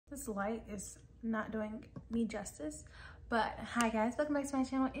This light is not doing me justice. But hi guys, welcome back to my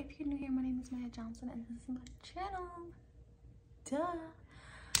channel. If you're new here, my name is Maya Johnson and this is my channel.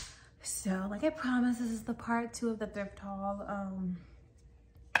 Duh. So like I promised, this is the part 2 of the thrift haul.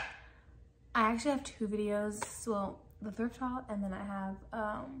 I actually have 2 videos. Well, the thrift haul, and then I have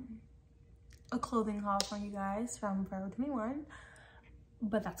a clothing haul for you guys from Forever 21.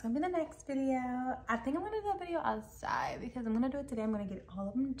 But that's gonna be the next video. I think I'm gonna do that video outside because I'm gonna do it today. I'm gonna get all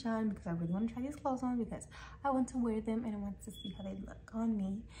of them done because I really want to try these clothes on because I want to wear them and I want to see how they look on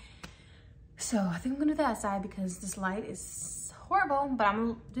me. So I think I'm gonna do that outside because this light is horrible. But I'm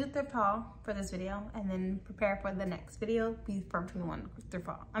gonna do the thrift haul for this video and then prepare for the next video. Be Forever 21 thrift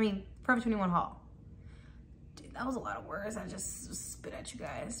haul. I mean Forever 21 haul. Dude, that was a lot of words I just spit at you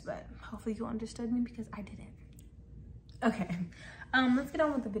guys, but hopefully you understood me because I didn't. Okay. Let's get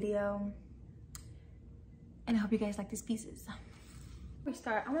on with the video, and I hope you guys like these pieces. Before we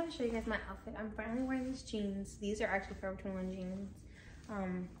start, I want to show you guys my outfit. I'm finally wearing these jeans. These are actually Forever 21 jeans.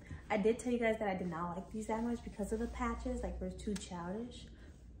 I did tell you guys that I did not like these that much because of the patches, like they're too childish,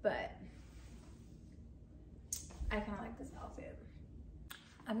 but I kind of like this outfit.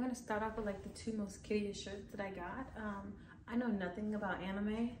 I'm gonna start off with like the 2 most kiddie shirts that I got. I know nothing about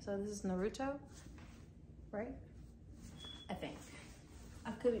anime, so this is Naruto, right? I think. I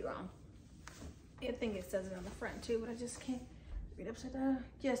could be wrong. I think it says it on the front too, but I just can't read upside down.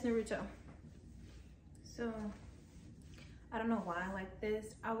 Yes, Naruto. So, I don't know why I like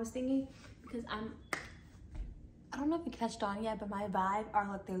this. I was thinking, because I don't know if you catched on yet, but my vibe are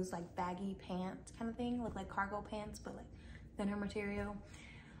like those like baggy pants kind of thing, look like cargo pants, but like thinner material.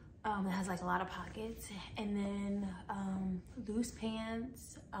 It has like a lot of pockets, and then loose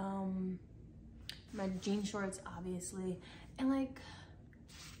pants, my jean shorts obviously, and like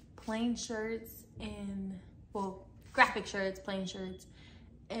plain shirts and, well, graphic shirts, plain shirts,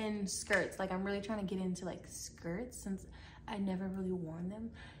 and skirts. Like I'm really trying to get into like skirts since I never really worn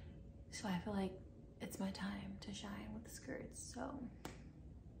them, so I feel like it's my time to shine with the skirts. So,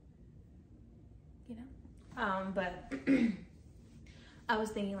 you know, but I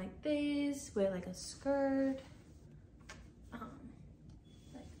was thinking like this with like a skirt,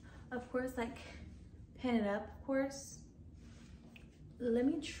 like of course like pin it up, of course. Let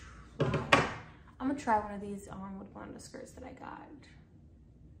me try. I'm gonna try one of these on with one of the skirts that I got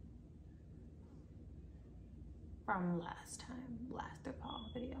from last thrift haul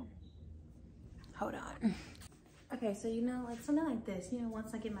video. Hold on. Okay, so you know, like something like this. You know,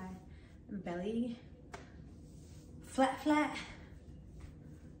 once I get my belly flat,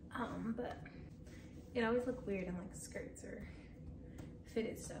 but it always look weird in like skirts or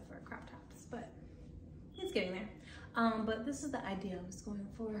fitted stuff or crop tops, but it's getting there. But this is the idea I was going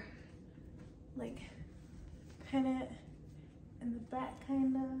for. Like, pin it in the back,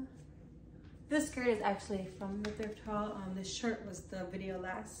 kind of. This skirt is actually from the thrift haul. This shirt was the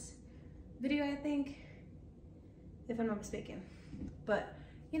last video, I think, if I'm not mistaken. But,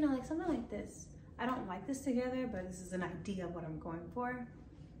 you know, like something like this. I don't like this together, but this is an idea of what I'm going for.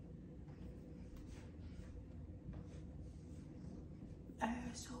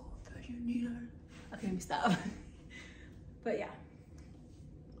 Asshole, okay, let me stop. But yeah.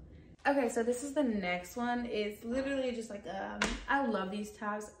 Okay, so this is the next one. It's literally just like I love these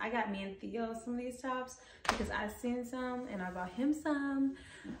tops. I got me and Theo some of these tops because I've seen some and I bought him some.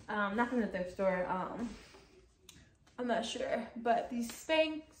 Not from the thrift store. I'm not sure, but these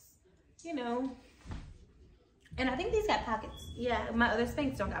Spanx, you know. And I think these got pockets. Yeah, my other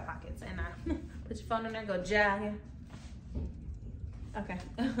Spanx don't got pockets. And I put your phone in there, go jogging. Okay.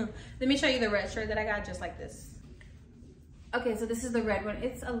 Let me show you the red shirt that I got, just like this. Okay, so this is the red one.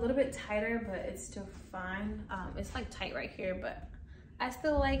 It's a little bit tighter, but it's still fine. It's like tight right here, but I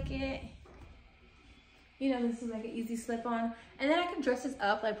still like it. You know, this is like an easy slip on. And then I can dress this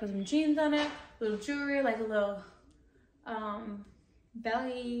up, like put some jeans on it, little jewelry, like a little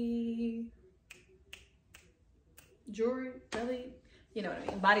belly jewelry, you know what I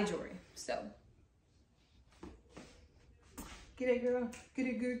mean, body jewelry. So, get it, girl, get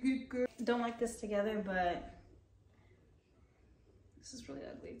it, good, good, girl. Don't like this together, but this is really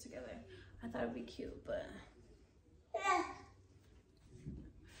ugly together. I thought it'd be cute, but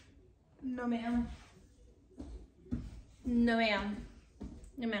no ma'am. No ma'am.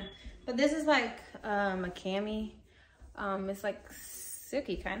 No ma'am. But this is like a cami. It's like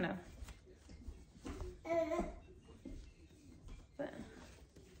silky kind of. But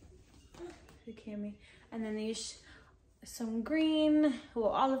the cami. And then these some green, well,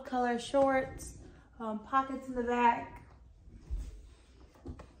 olive color shorts, pockets in the back.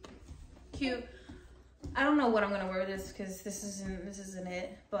 Cute. I don't know what I'm gonna wear this because this isn't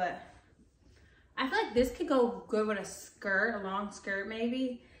it, but I feel like this could go good with a skirt, a long skirt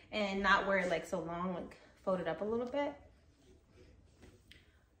maybe, and not wear it like so long, like fold it up a little bit.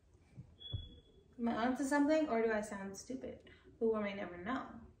 Am I onto something or do I sound stupid? Who I may never know.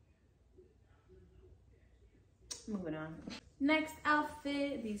 Moving on. Next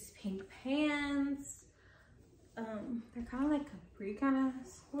outfit, these pink pants. They're kind of like capri kind of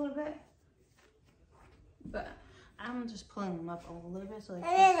a little bit. But I'm just pulling them up a little bit so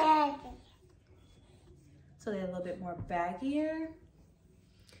they're a little bit more baggier.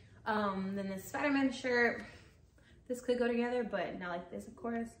 Then the Spider-Man shirt. This could go together, but not like this, of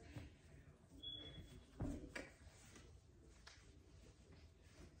course.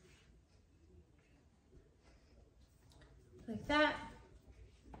 Like that.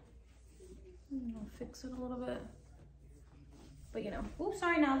 I'll fix it a little bit. But you know, oops,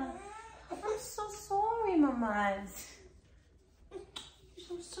 sorry Nala. I'm so sorry, mamas. I'm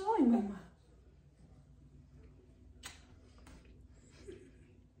so sorry, mama.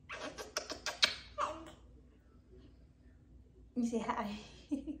 You say hi.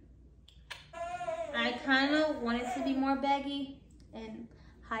 I kind of want it to be more baggy and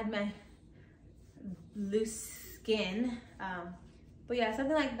hide my loose skin. But yeah,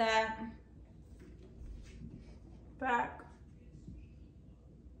 something like that. Back.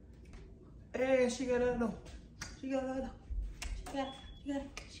 Hey, she got it. No. She got it.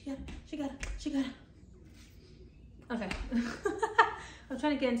 She got it. Okay. I'm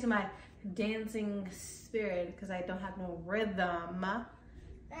trying to get into my dancing spirit because I don't have no rhythm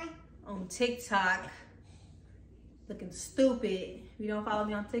on TikTok. Looking stupid. If you don't follow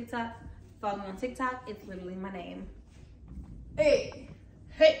me on TikTok, follow me on TikTok. It's literally my name. Hey.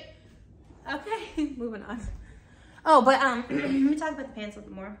 Okay, moving on. Oh, but let me talk about the pants a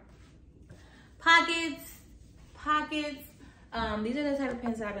little bit more. Pockets. These are the type of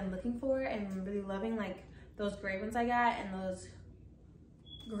pants that I've been looking for and really loving, like those gray ones I got and those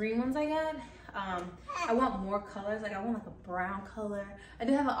green ones I got. I want more colors. Like I want like a brown color. I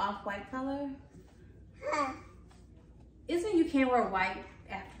do have an off-white color. Isn't you can't wear white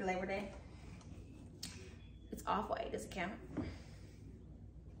after Labor Day? It's off-white. Does it count?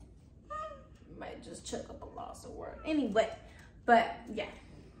 Might just chuck up a loss of word. Anyway, but yeah.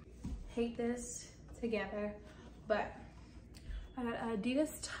 Hate this together, but I got an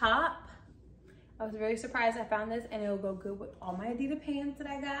Adidas top. I was very surprised I found this and it'll go good with all my Adidas pants that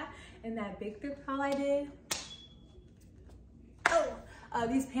I got and that big thrift haul I did. Oh,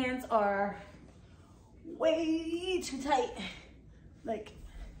 these pants are way too tight. Like,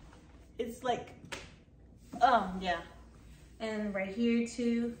 it's like, yeah. And right here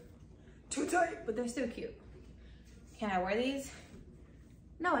too tight, but they're still cute. Can I wear these?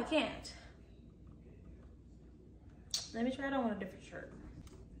 No, I can't. Let me try it on with a different shirt.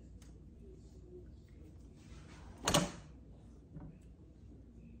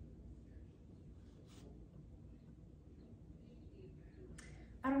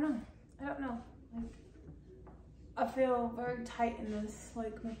 I don't know. Like, I feel very tight in this.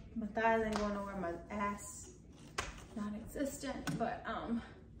 Like my thighs ain't going nowhere. My ass non-existent. But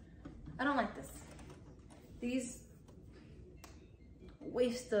I don't like this. These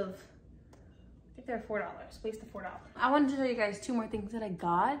waste of, I think they're $4. Waste of $4. I wanted to show you guys two more things that I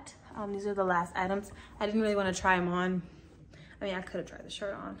got. These are the last items. I didn't really want to try them on. I mean, I could have tried the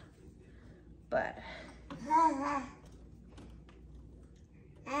shirt on, but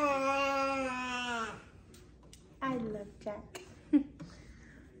I love Jack.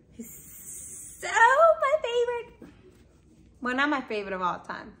 He's so my favorite. Well, not my favorite of all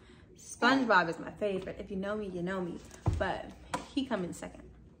time. SpongeBob is my favorite. If you know me, you know me. But he come in second,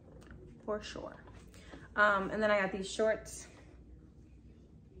 for sure. And then I got these shorts.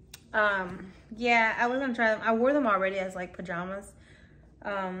 Yeah, I was gonna try them. I wore them already as like pajamas.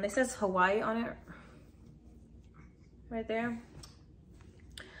 It says Hawaii on it, right there.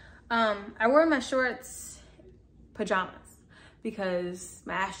 I wore my shorts pajamas because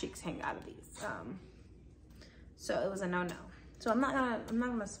my ass cheeks hang out of these. So it was a no-no. So I'm not gonna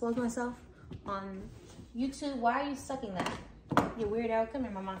expose myself on YouTube. Why are you sucking that? You weirdo. Come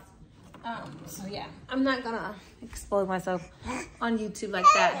here, mama. So yeah, I'm not gonna expose myself on YouTube like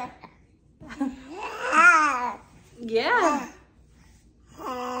that. Yeah.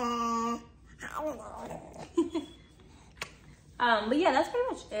 But yeah, that's pretty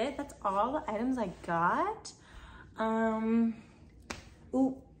much it. That's all the items I got.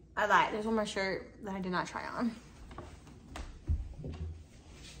 Ooh, I lied. There's one more shirt that I did not try on.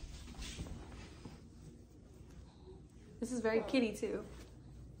 This is very kitty too.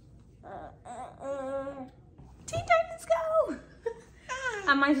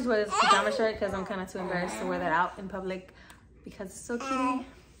 I might just wear this pajama shirt because I'm kind of too embarrassed to wear that out in public because it's so cutie.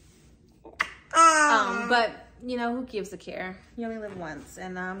 But you know, who gives a care? You only live once,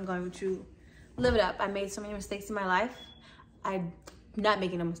 and I'm going to live it up. I made so many mistakes in my life. I'm not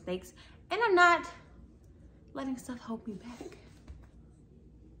making no mistakes, and I'm not letting stuff hold me back.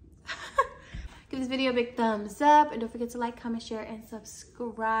 Give this video a big thumbs up, and don't forget to like, comment, share, and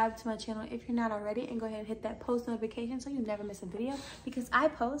subscribe to my channel if you're not already, and go ahead and hit that post notification so you never miss a video, because I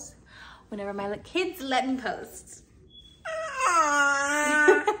post whenever my kids let me post.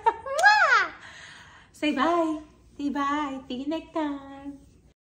 Say bye. Say bye. See you next time.